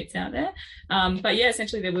fact sheets out there. But yeah,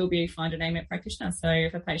 essentially there will be Find an AMAT Practitioner. So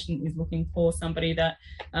if a patient is looking for somebody that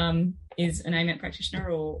is an AMAT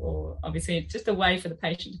practitioner, or obviously it's just a way for the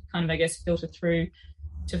patient to kind of, I guess, filter through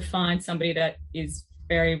to find somebody that is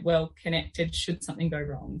very well connected should something go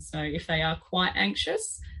wrong. So if they are quite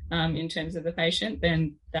anxious in terms of the patient,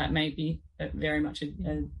 then that may be very much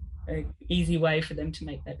a easy way for them to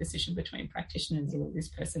make that decision between practitioners, or this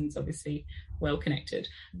person's obviously well connected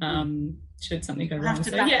should something go wrong.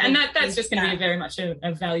 So yeah, and that's just going to be very much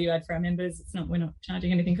a value add for our members. It's not, we're not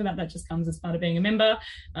charging anything for that. That just comes as part of being a member.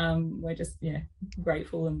 We're just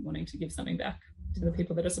grateful and wanting to give something back to the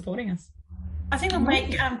people that are supporting us. I think it'll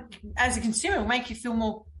make, as a consumer, it'll make you feel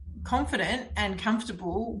more confident and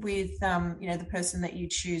comfortable with, you know, the person that you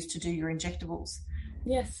choose to do your injectables.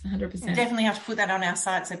 Yes, 100%. We definitely have to put that on our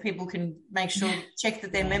site so people can make sure, check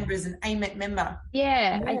that their member is an AMAT member.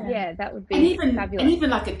 Yeah, that would be fabulous. And even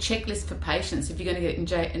like a checklist for patients. If you're going to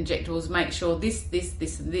get injectables, make sure this,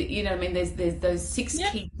 you know what I mean? There's those 6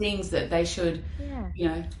 key things that they should, you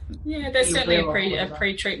know. Yeah, there's certainly a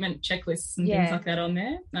pre-treatment checklist and things like that on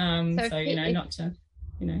there. So you know, not to,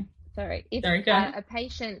 you know. Sorry, if a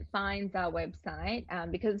patient finds our website,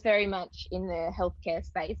 because it's very much in the healthcare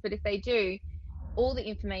space, but if they do, all the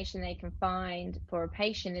information they can find for a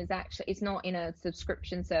patient is actually, it's not in a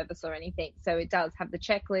subscription service or anything. So it does have the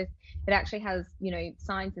checklist. It actually has, you know,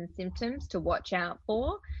 signs and symptoms to watch out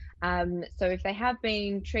for. So if they have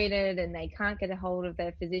been treated and they can't get a hold of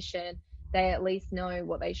their physician, they at least know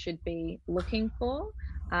what they should be looking for.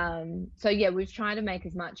 So yeah, we've tried to make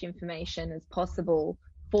as much information as possible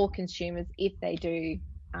for consumers if they do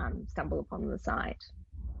stumble upon the site.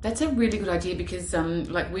 That's a really good idea, because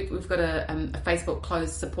like we've got a Facebook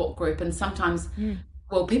closed support group, and sometimes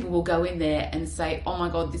well, people will go in there and say, oh my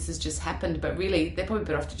God, this has just happened, but really they're probably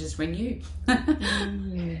better off to just ring you.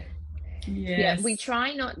 Yes. Yeah, we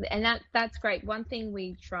try not, and that's great. One thing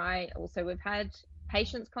we try also, we've had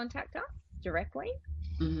patients contact us directly,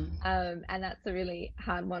 and that's a really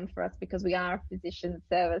hard one for us because we are a physician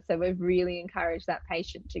service, so we've really encouraged that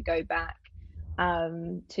patient to go back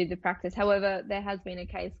to the practice. However, there has been a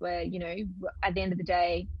case where, you know, at the end of the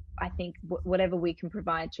day, I think whatever we can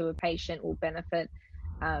provide to a patient will benefit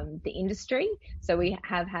the industry. So we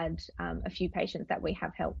have had a few patients that we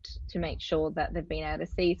have helped to make sure that they've been able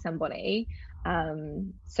to see somebody,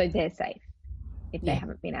 so they're safe if they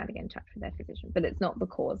haven't been able to get in touch with their physician. But it's not the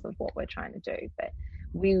cause of what we're trying to do. But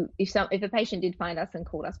if a patient did find us and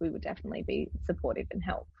called us, we would definitely be supportive and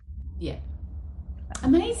help. Yeah.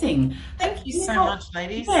 Amazing. Thank you so much,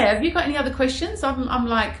 ladies. Yeah, have you got any other questions? I'm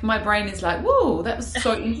like, my brain is like, whoa, that was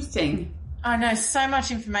so interesting. I know, so much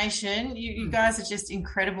information. You guys are just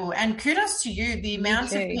incredible. And kudos to you, the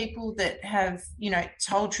amount of people that have, you know,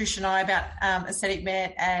 told Trish and I about Aesthetic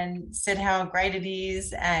Met and said how great it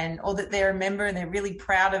is, and or that they're a member and they're really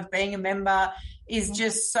proud of being a member is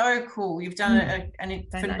just so cool. You've done a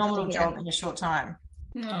phenomenal job in a short time.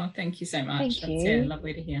 Oh, thank you so much. Thank you. Yeah,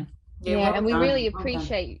 lovely to hear. Yeah, and we really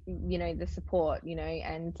appreciate, you know, the support, you know,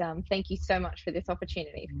 and thank you so much for this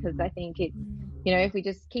opportunity, because I think it's, you know, if we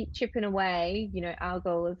just keep chipping away, you know, our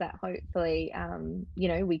goal is that hopefully, you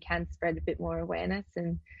know, we can spread a bit more awareness.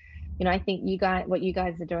 And, you know, I think what you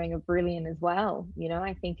guys are doing are brilliant as well. You know,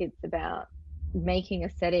 I think it's about making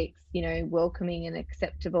aesthetics, you know, welcoming and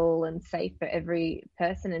acceptable and safe for every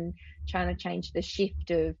person, and trying to change the shift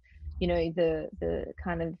of, you know, the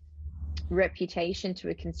kind of reputation to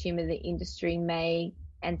a consumer the industry may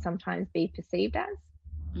and sometimes be perceived as.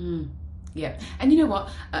 Yeah, and you know what,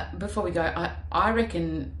 before we go, I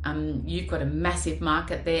reckon you've got a massive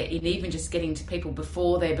market there in even just getting to people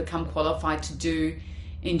before they become qualified to do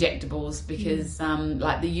injectables, because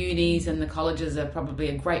like the unis and the colleges are probably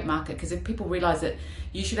a great market, because if people realise that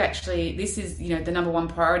you should actually, this is, you know, the number one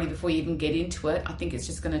priority before you even get into it, I think it's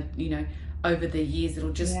just going to, you know, over the years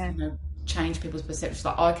it'll just you know, change people's perceptions.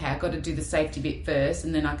 Like, okay, I've got to do the safety bit first,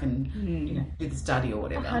 and then I can you know, do the study or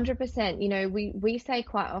whatever. 100%. You know, we say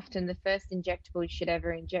quite often the first injectable you should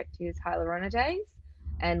ever inject is hyaluronidase,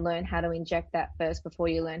 and learn how to inject that first before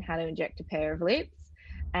you learn how to inject a pair of lips.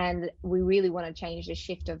 And we really want to change the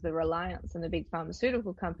shift of the reliance on the big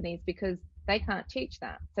pharmaceutical companies, because they can't teach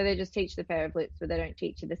that. So they just teach the pair of lips, but they don't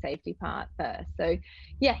teach you the safety part first. So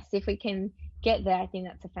yes, if we can get there, I think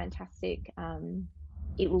that's a fantastic,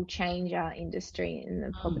 it will change our industry in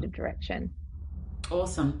the positive direction.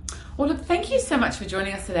 Awesome. Well, look, thank you so much for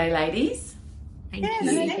joining us today, ladies. Thank you.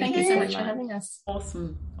 Thank you so much for having us.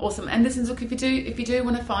 Awesome. And listen, look, if you do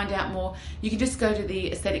want to find out more, you can just go to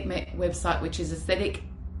the Aesthetic Met website, which is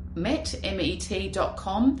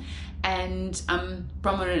aestheticmet.com, and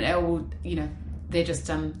Bronwyn and Elle will, you know, they're just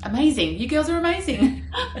amazing. You girls are amazing.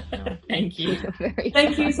 Thank you.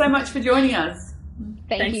 Thank you so much for joining us.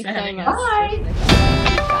 Thank you so much. Bye.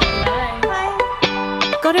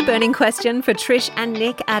 Bye. Got a burning question for Trish and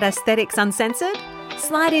Nick at Aesthetics Uncensored?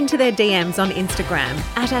 Slide into their DMs on Instagram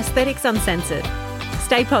at Aesthetics Uncensored.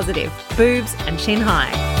 Stay positive, boobs and chin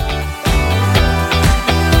high.